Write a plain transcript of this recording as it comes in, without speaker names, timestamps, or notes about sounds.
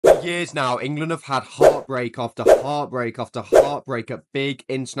years now, England have had heartbreak after heartbreak after heartbreak at big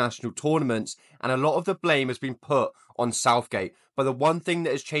international tournaments, and a lot of the blame has been put on Southgate. But the one thing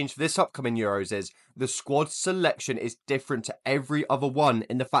that has changed for this upcoming Euros is the squad selection is different to every other one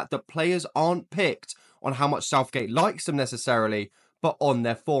in the fact that players aren't picked on how much Southgate likes them necessarily, but on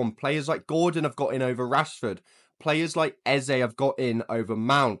their form. Players like Gordon have got in over Rashford. Players like Eze have got in over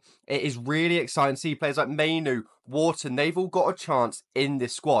Mount. It is really exciting to see players like Mainu, Wharton, they've all got a chance in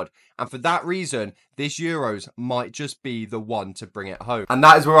this squad. And for that reason, this Euros might just be the one to bring it home. And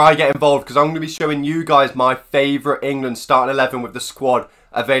that is where I get involved, because I'm going to be showing you guys my favourite England starting 11 with the squad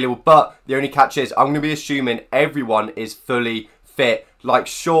available. But the only catch is I'm going to be assuming everyone is fully fit. Like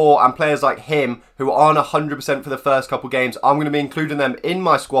Shaw and players like him who aren't 100% for the first couple games, I'm going to be including them in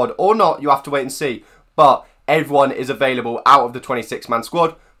my squad or not. You have to wait and see. But everyone is available out of the 26-man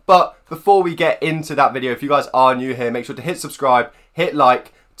squad. But before we get into that video, if you guys are new here, make sure to hit subscribe, hit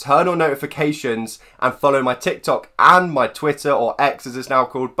like, turn on notifications, and follow my TikTok and my Twitter, or X as it's now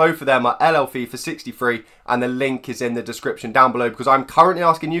called. Both of them are LLFifa63, and the link is in the description down below, because I'm currently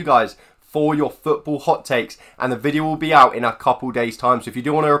asking you guys for your football hot takes, and the video will be out in a couple days time. So if you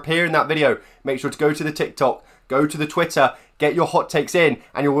do want to appear in that video, make sure to go to the TikTok, go to the Twitter, get your hot takes in,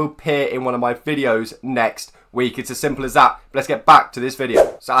 and you will appear in one of my videos next week. It's as simple as that. But let's get back to this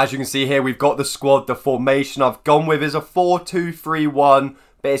video. So as you can see here, we've got the squad. The formation I've gone with is a 4-2-3-1,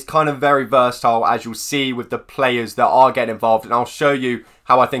 but it's kind of very versatile, as you'll see with the players that are getting involved, and I'll show you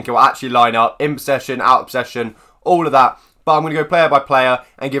how I think it will actually line up in possession, out of possession, all of that. But I'm going to go player by player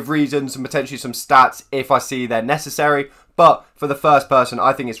and give reasons and potentially some stats if I see they're necessary. But for the first person,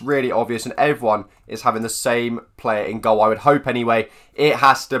 I think it's really obvious, and everyone is having the same player in goal. I would hope anyway. It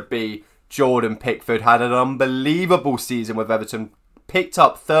has to be Jordan Pickford. Had an unbelievable season with Everton. Picked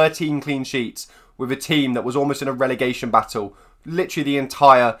up 13 clean sheets with a team that was almost in a relegation battle literally the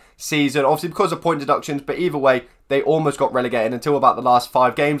entire season. Obviously because of point deductions, but either way, they almost got relegated until about the last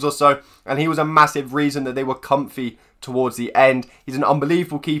 5 games or so. And he was a massive reason that they were comfy towards the end. He's an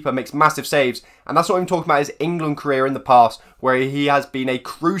unbelievable keeper, makes massive saves, and that's what I'm talking about his England career in the past, where he has been a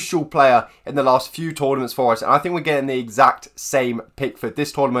crucial player in the last few tournaments for us. And I think we're getting the exact same Pickford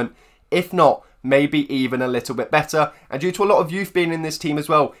this tournament, if not maybe even a little bit better. And due to a lot of youth being in this team as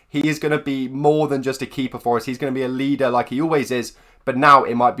well, he is going to be more than just a keeper for us. He's going to be a leader like he always is, but now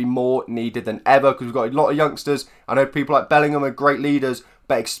it might be more needed than ever, because we've got a lot of youngsters. I know people like Bellingham are great leaders,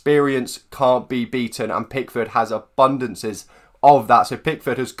 but experience can't be beaten, and Pickford has abundances of that. So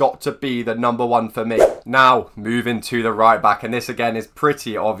Pickford has got to be the #1 for me. Now, moving to the right back, and this again is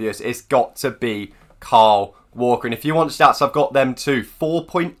pretty obvious. It's got to be Kyle Walker. And if you want stats, I've got them too.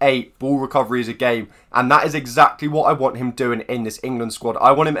 4.8 ball recoveries a game, and that is exactly what I want him doing in this England squad.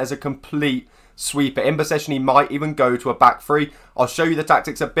 I want him as a complete sweeper. In possession, he might even go to a back three. I'll show you the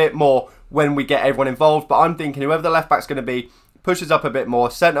tactics a bit more when we get everyone involved, but I'm thinking whoever the left back's going to be pushes up a bit more,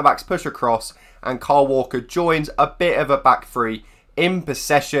 centre backs push across, and Kyle Walker joins a bit of a back three in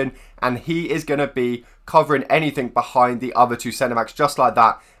possession, and he is going to be covering anything behind the other 2 centre backs just like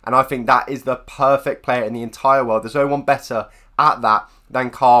that. And I think that is the perfect player in the entire world. There's no one better at that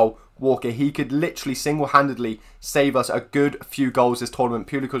than Kyle Walker. He could literally single-handedly save us a good few goals this tournament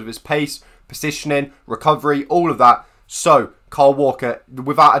purely because of his pace, positioning, recovery, all of that. So Kyle Walker,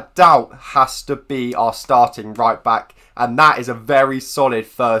 without a doubt, has to be our starting right back. And that is a very solid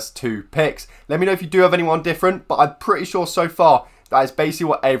first 2 picks. Let me know if you do have anyone different, but I'm pretty sure so far that is basically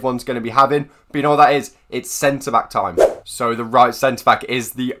what everyone's going to be having. But you know what that is? It's centre-back time. So the right centre-back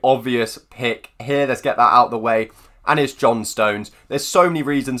is the obvious pick here. Let's get that out of the way. And it's John Stones. There's so many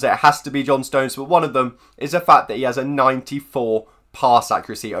reasons that it has to be John Stones, but one of them is the fact that he has a 94 pass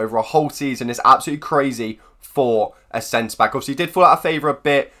accuracy over a whole season. It's absolutely crazy for a centre-back. Obviously, he did fall out of favour a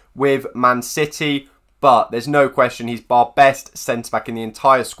bit with Man City, but there's no question he's our best centre-back in the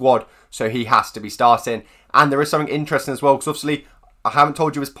entire squad, so he has to be starting. And there is something interesting as well, because obviously, I haven't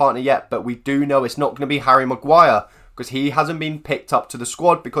told you his partner yet, but we do know it's not going to be Harry Maguire, because he hasn't been picked up to the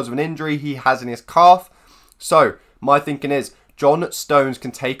squad because of an injury he has in his calf. So, my thinking is, John Stones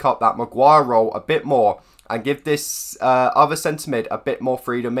can take up that Maguire role a bit more and give this other centre-mid a bit more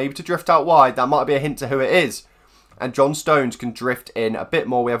freedom, maybe to drift out wide. That might be a hint to who it is. And John Stones can drift in a bit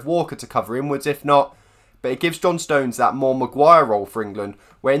more. We have Walker to cover inwards if not. But it gives John Stones that more Maguire role for England,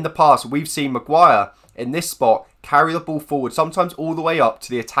 where in the past we've seen Maguire in this spot carry the ball forward, sometimes all the way up to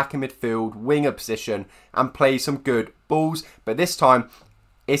the attacking midfield, winger position, and play some good balls. But this time,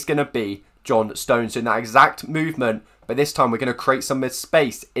 it's going to be John Stones in that exact movement. But this time, we're going to create some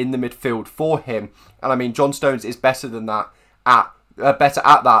space in the midfield for him. And I mean, John Stones is better than that, better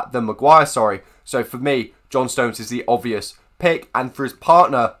at that than Maguire, sorry. So for me, John Stones is the obvious pick, and for his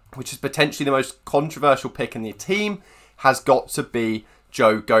partner, which is potentially the most controversial pick in the team, has got to be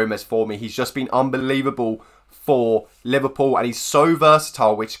Joe Gomez for me. He's just been unbelievable for Liverpool, and he's so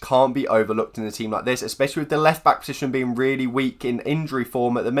versatile, which can't be overlooked in a team like this, especially with the left-back position being really weak in injury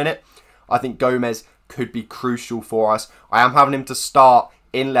form at the minute. I think Gomez could be crucial for us. I am having him to start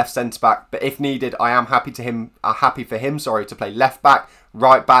in left centre-back, but if needed, I am happy for him to play left-back,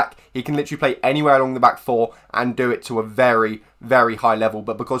 right-back. He can literally play anywhere along the back four and do it to a very, very high level.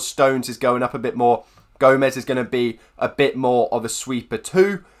 But because Stones is going up a bit more, Gomez is going to be a bit more of a sweeper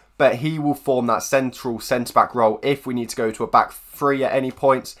too, but he will form that central centre-back role if we need to go to a back three at any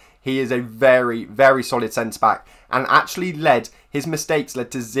points. He is a very, very solid centre-back, and actually his mistakes led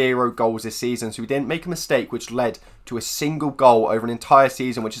to 0 goals this season. So he didn't make a mistake which led to a single goal over an entire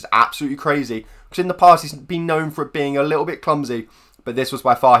season, which is absolutely crazy. Because in the past, he's been known for being a little bit clumsy, but this was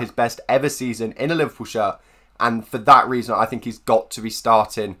by far his best ever season in a Liverpool shirt. And for that reason, I think he's got to be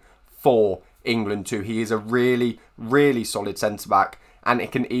starting for England too. He is a really, really solid centre-back, and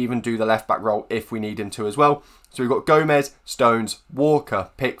it can even do the left-back role if we need him to as well. So we've got Gomez, Stones, Walker,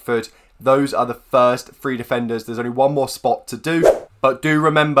 Pickford. Those are the first 3 defenders. There's only one more spot to do. But do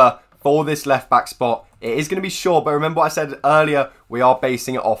remember, for this left-back spot, it is going to be short. But remember what I said earlier, we are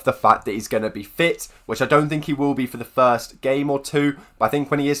basing it off the fact that he's going to be fit, which I don't think he will be for the first game or 2. But I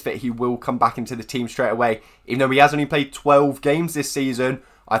think when he is fit, he will come back into the team straight away. Even though he has only played 12 games this season,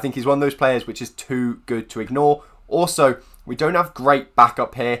 I think he's one of those players which is too good to ignore. Also, we don't have great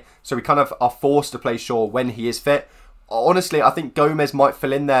backup here, so we kind of are forced to play Shaw when he is fit. Honestly, I think Gomez might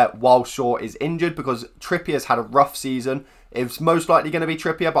fill in there while Shaw is injured, because Trippier's had a rough season. It's most likely going to be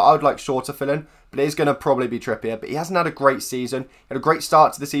Trippier, but I would like Shaw to fill in. But it is going to probably be Trippier. But he hasn't had a great season. He had a great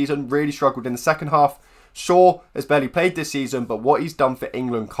start to the season, really struggled in the second half. Shaw has barely played this season, but what he's done for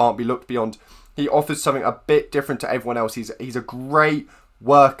England can't be looked beyond. He offers something a bit different to everyone else. He's a great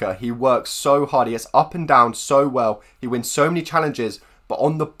worker. He works so hard. He gets up and down so well. He wins so many challenges, but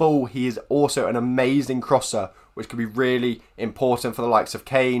on the ball, he is also an amazing crosser, which could be really important for the likes of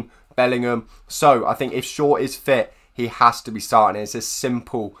Kane, Bellingham. So I think if Shaw is fit, he has to be starting. It's as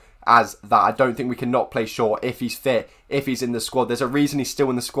simple as that. I don't think we can not play Shaw if he's fit, if he's in the squad. There's a reason he's still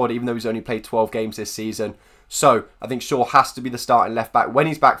in the squad, even though he's only played 12 games this season. So I think Shaw has to be the starting left back when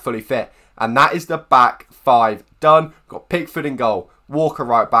he's back fully fit. And that is the back 5 done. Got Pickford in goal, Walker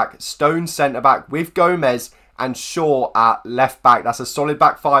right back, Stones centre back with Gomez, and Shaw at left back. That's a solid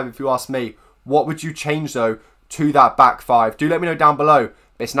back 5 if you ask me. What would you change though to that back 5? Do let me know down below.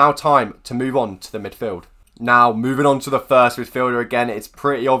 But it's now time to move on to the midfield. Now, moving on to the first midfielder again, it's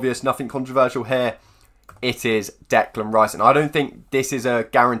pretty obvious, nothing controversial here. It is Declan Rice. And I don't think this is a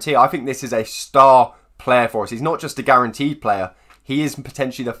guarantee. I think this is a star player for us. He's not just a guaranteed player. He is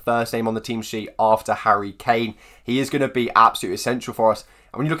potentially the first name on the team sheet after Harry Kane. He is going to be absolutely essential for us.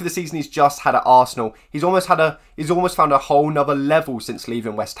 And when you look at the season he's just had at Arsenal, he's almost found a whole nother level since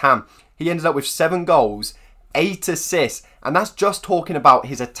leaving West Ham. He ended up with 7 goals, 8 assists, and that's just talking about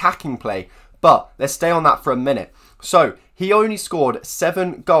his attacking play. But let's stay on that for a minute. So he only scored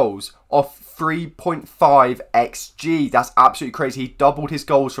 7 goals off 3.5 XG. That's absolutely crazy. He doubled his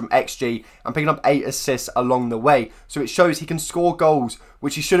goals from XG and picking up 8 assists along the way. So it shows he can score goals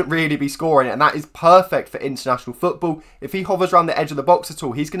which he shouldn't really be scoring, and that is perfect for international football. If he hovers around the edge of the box at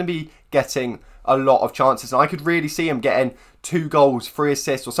all, he's going to be getting a lot of chances, and I could really see him getting 2 goals, 3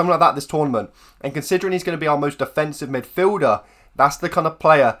 assists or something like that this tournament. And considering he's going to be our most defensive midfielder, that's the kind of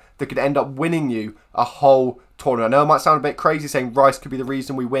player that could end up winning you a whole tournament. I know it might sound a bit crazy saying Rice could be the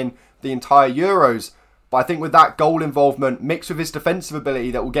reason we win the entire Euros, but I think with that goal involvement mixed with his defensive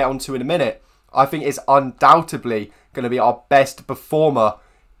ability that we'll get onto in a minute, I think it's undoubtedly going to be our best performer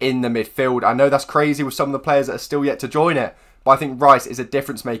in the midfield. I know that's crazy with some of the players that are still yet to join it, but I think Rice is a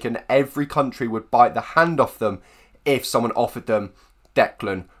difference maker, and every country would bite the hand off them if someone offered them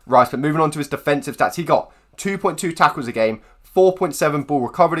Declan Rice. But moving on to his defensive stats, he got 2.2 tackles a game, 4.7 ball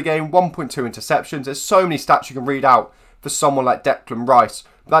recovered a game, 1.2 interceptions. There's so many stats you can read out for someone like Declan Rice.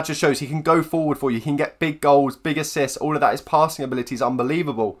 But that just shows he can go forward for you. He can get big goals, big assists, all of that. His passing ability is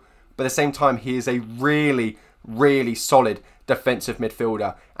unbelievable. But at the same time, he is a really, really solid defensive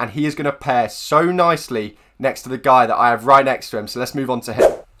midfielder. And he is going to pair so nicely next to the guy that I have right next to him. So let's move on to him.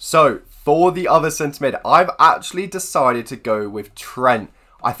 So for the other centre mid, I've actually decided to go with Trent.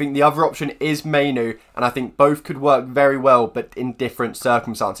 I think the other option is Mainoo, and I think both could work very well, but in different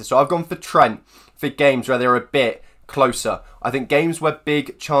circumstances. So I've gone for Trent for games where they're a bit closer. I think games where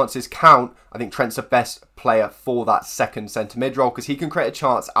big chances count, I think Trent's the best player for that second centre mid role, because he can create a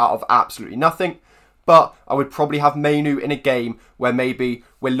chance out of absolutely nothing. But I would probably have Mainoo in a game where maybe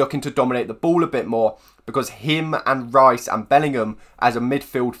we're looking to dominate the ball a bit more, because him and Rice and Bellingham as a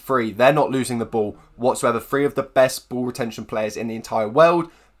midfield three, they're not losing the ball whatsoever. Three of the best ball retention players in the entire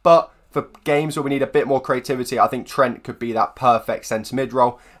world. But for games where we need a bit more creativity, I think Trent could be that perfect centre mid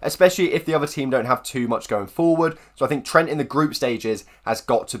role, especially if the other team don't have too much going forward. So I think Trent in the group stages has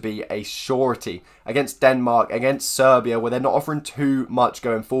got to be a surety. Against Denmark, against Serbia, where they're not offering too much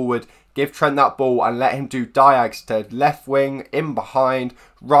going forward, give Trent that ball and let him do diags to left wing, in behind,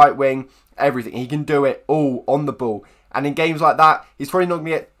 right wing, everything. He can do it all on the ball. And in games like that, he's probably not going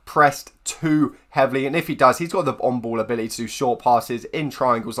to get pressed too heavily. And if he does, he's got the on-ball ability to do short passes in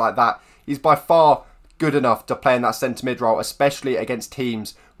triangles like that. He's by far good enough to play in that centre mid role, especially against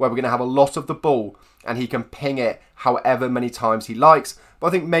teams where we're going to have a lot of the ball and he can ping it however many times he likes. But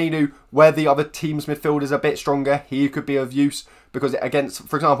I think Mainoo, where the other team's midfield is a bit stronger, he could be of use. Because against,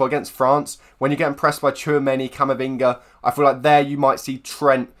 for example, against France, when you're getting pressed by Tchouaméni, Camavinga, I feel like there you might see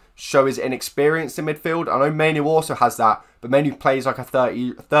Trent show his inexperience in midfield. I know Mainoo also has that, but Mainoo plays like a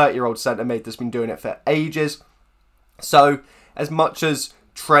 30-year-old centre mid that's been doing it for ages. So, as much as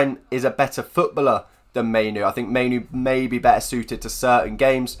Trent is a better footballer than Mainoo, I think Mainoo may be better suited to certain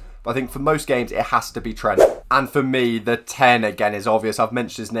games. But I think for most games, it has to be Trent. And for me, the 10 again is obvious. I've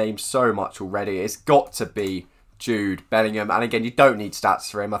mentioned his name so much already. It's got to be Jude Bellingham. And again, you don't need stats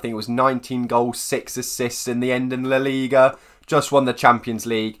for him. I think it was 19 goals, 6 assists in the end in La Liga. Just won the Champions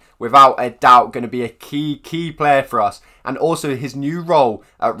League. Without a doubt, going to be a key player for us. And also his new role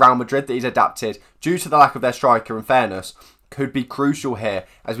at Real Madrid that he's adapted, due to the lack of their striker, in fairness, could be crucial here.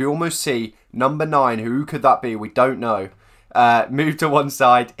 As we almost see number 9, who could that be? We don't know. Move to one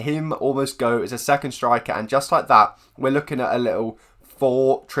side, him almost go as a second striker. And just like that, we're looking at a little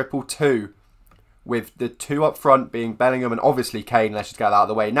 4-2-2. With the 2 up front being Bellingham and obviously Kane. Let's just get that out of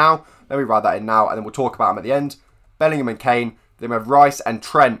the way now. Let me write that in now and then we'll talk about him at the end. Bellingham and Kane. Then we have Rice and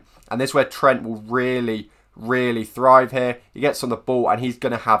Trent. And this is where Trent will really thrive here. He gets on the ball and he's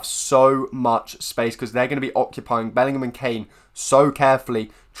going to have so much space because they're going to be occupying Bellingham and Kane so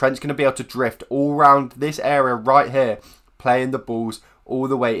carefully. Trent's going to be able to drift all around this area right here, playing the balls all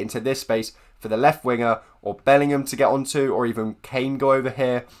the way into this space for the left winger or Bellingham to get onto, or even Kane go over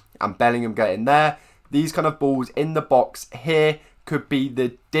here and Bellingham get in there. These kind of balls in the box here could be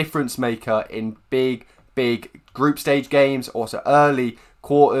the difference maker in big group stage games, also early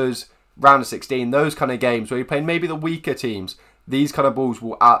quarters, round of 16, those kind of games where you're playing maybe the weaker teams. These kind of balls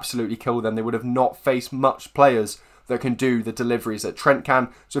will absolutely kill them. They would have not faced much players that can do the deliveries that Trent can.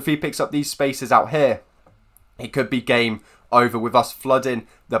 So if he picks up these spaces out here, it could be game over with us flooding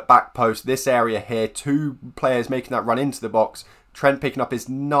the back post, this area here, 2 players making that run into the box, Trent picking up his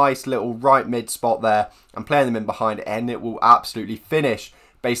nice little right mid spot there and playing them in behind, and it will absolutely finish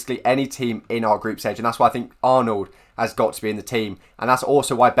basically any team in our group stage. And that's why I think Arnold has got to be in the team, and that's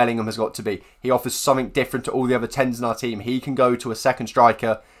also why Bellingham has got to be. He offers something different to all the other 10s in our team. He can go to a second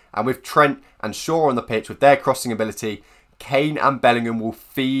striker, and with Trent and Shaw on the pitch with their crossing ability, Kane and Bellingham will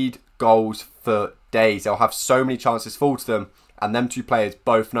feed goals for days. They'll have so many chances fall to them, and them 2 players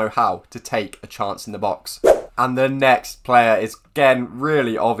both know how to take a chance in the box. And the next player is, again,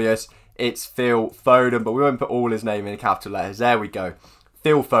 really obvious. It's Phil Foden, but we won't put all his name in capital letters. There we go.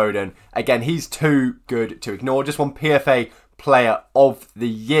 Phil Foden. Again, he's too good to ignore. Just won PFA Player of the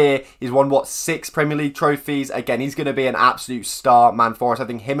Year. He's won, 6 Premier League trophies. Again, he's going to be an absolute star man for us. I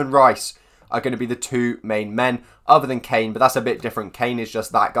think him and Rice are going to be the 2 main men, other than Kane, but that's a bit different. Kane is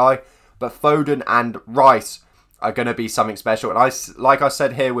just that guy. But Foden and Rice are going to be something special. And like I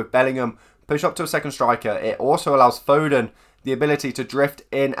said here with Bellingham, push up to a second striker. It also allows Foden the ability to drift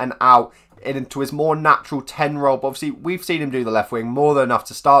in and out into his more natural 10 role. But obviously, we've seen him do the left wing more than enough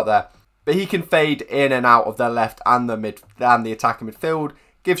to start there. But he can fade in and out of the left and the attacking midfield.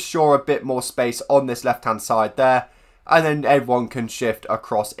 Gives Shaw a bit more space on this left-hand side there. And then everyone can shift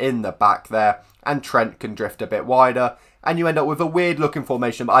across in the back there. And Trent can drift a bit wider. And you end up with a weird looking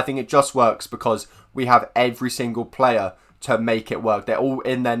formation. But I think it just works because we have every single player to make it work. They're all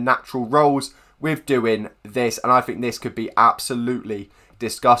in their natural roles with doing this. And I think this could be absolutely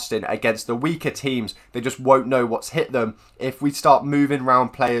disgusting against the weaker teams. They just won't know what's hit them if we start moving around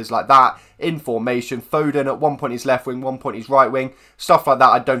players like that in formation. Foden at one point is left wing, one point is right wing. Stuff like that.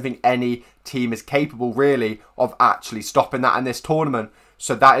 I don't think any team is capable really of actually stopping that in this tournament.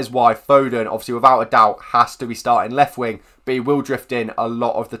 So that is why Foden, obviously without a doubt, has to be starting left wing. But he will drift in a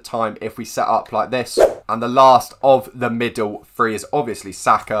lot of the time if we set up like this. And the last of the middle 3 is obviously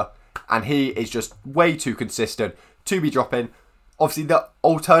Saka. And he is just way too consistent to be dropping. Obviously, the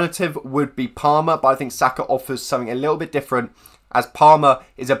alternative would be Palmer, but I think Saka offers something a little bit different as Palmer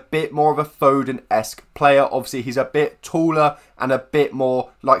is a bit more of a Foden-esque player. Obviously, he's a bit taller and a bit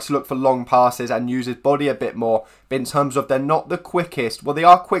more, likes to look for long passes and use his body a bit more. But in terms of they're not the quickest, well, they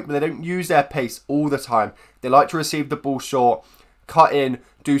are quick, but they don't use their pace all the time. They like to receive the ball short, cut in,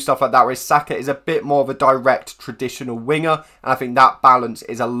 do stuff like that, whereas Saka is a bit more of a direct traditional winger, and I think that balance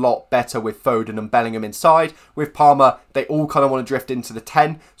is a lot better with Foden and Bellingham inside. With Palmer, they all kind of want to drift into the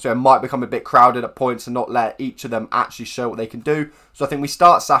 10, so it might become a bit crowded at points and not let each of them actually show what they can do. So I think we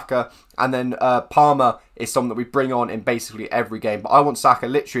start Saka, and then Palmer is someone that we bring on in basically every game. But I want Saka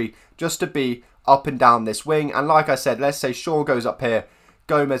literally just to be up and down this wing, and like I said, let's say Shaw goes up here,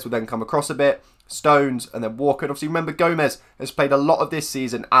 Gomez will then come across a bit, Stones, and then Walker. And obviously, remember, Gomez has played a lot of this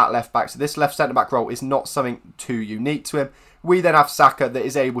season at left-back, so this left centre-back role is not something too unique to him. We then have Saka that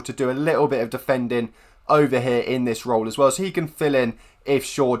is able to do a little bit of defending over here in this role as well, so he can fill in if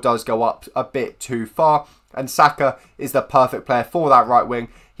Shaw does go up a bit too far. And Saka is the perfect player for that right wing.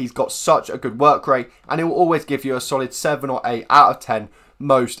 He's got such a good work rate, and he will always give you a solid 7 or 8 out of 10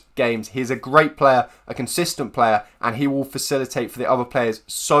 most games. He's a great player, a consistent player, and he will facilitate for the other players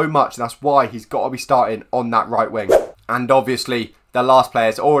so much. That's why he's got to be starting on that right wing. And obviously, the last player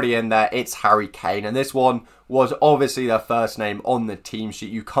is already in there. It's Harry Kane, and this one was obviously the first name on the team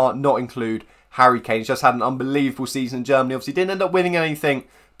sheet. You can't not include Harry Kane. He's just had an unbelievable season in Germany. Obviously, didn't end up winning anything,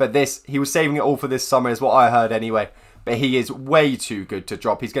 but he was saving it all for this summer, is what I heard anyway. But he is way too good to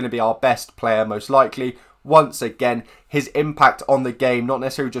drop. He's going to be our best player, most likely. Once again, his impact on the game, not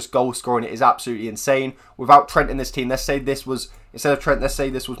necessarily just goal scoring, it is absolutely insane. Without Trent in this team, let's say this was, instead of Trent, let's say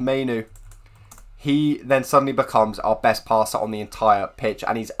this was Mainoo. He then suddenly becomes our best passer on the entire pitch,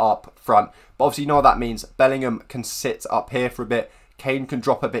 and he's up front. But obviously, you know what that means. Bellingham can sit up here for a bit. Kane can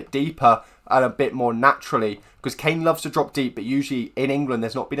drop a bit deeper and a bit more naturally, because Kane loves to drop deep, but usually in England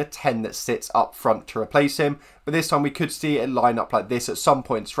there's not been a 10 that sits up front to replace him. But this time we could see it line up like this at some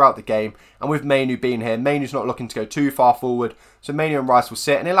points throughout the game, and with Mainoo being here, Mainoo's not looking to go too far forward, so Mainoo and Rice will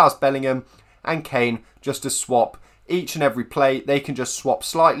sit, and it allows Bellingham and Kane just to swap each and every play. They can just swap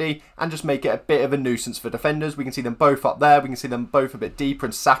slightly and just make it a bit of a nuisance for defenders. We can see them both up there. We can see them both a bit deeper,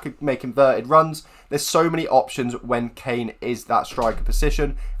 and Saka make inverted runs. There's so many options when Kane is that striker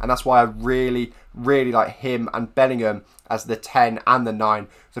position, and that's why I really, really like him and Bellingham as the 10 and the 9.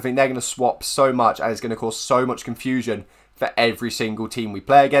 So I think they're going to swap so much, and it's going to cause so much confusion for every single team we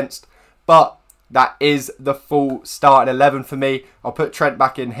play against. But that is the full starting 11 for me. I'll put Trent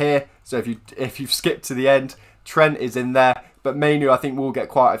back in here. So if you've skipped to the end, Trent is in there, but Mainoo I think will get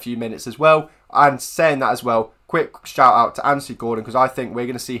quite a few minutes as well. And saying that as well, quick shout out to Anthony Gordon, because I think we're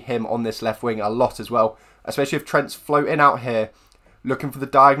going to see him on this left wing a lot as well, especially if Trent's floating out here, looking for the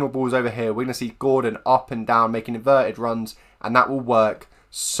diagonal balls over here. We're going to see Gordon up and down, making inverted runs, and that will work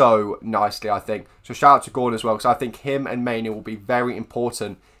so nicely, I think. So shout out to Gordon as well, because I think him and Mainoo will be very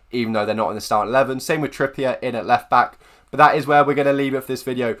important, even though they're not in the starting 11. Same with Trippier in at left back. But that is where we're going to leave it for this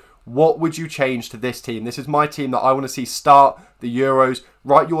video. What would you change to this team? This is my team that I want to see start the Euros.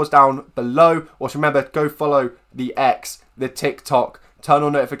 Write yours down below. Also remember, go follow the X, the TikTok, turn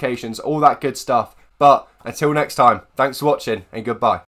on notifications, all that good stuff. But until next time, thanks for watching and goodbye.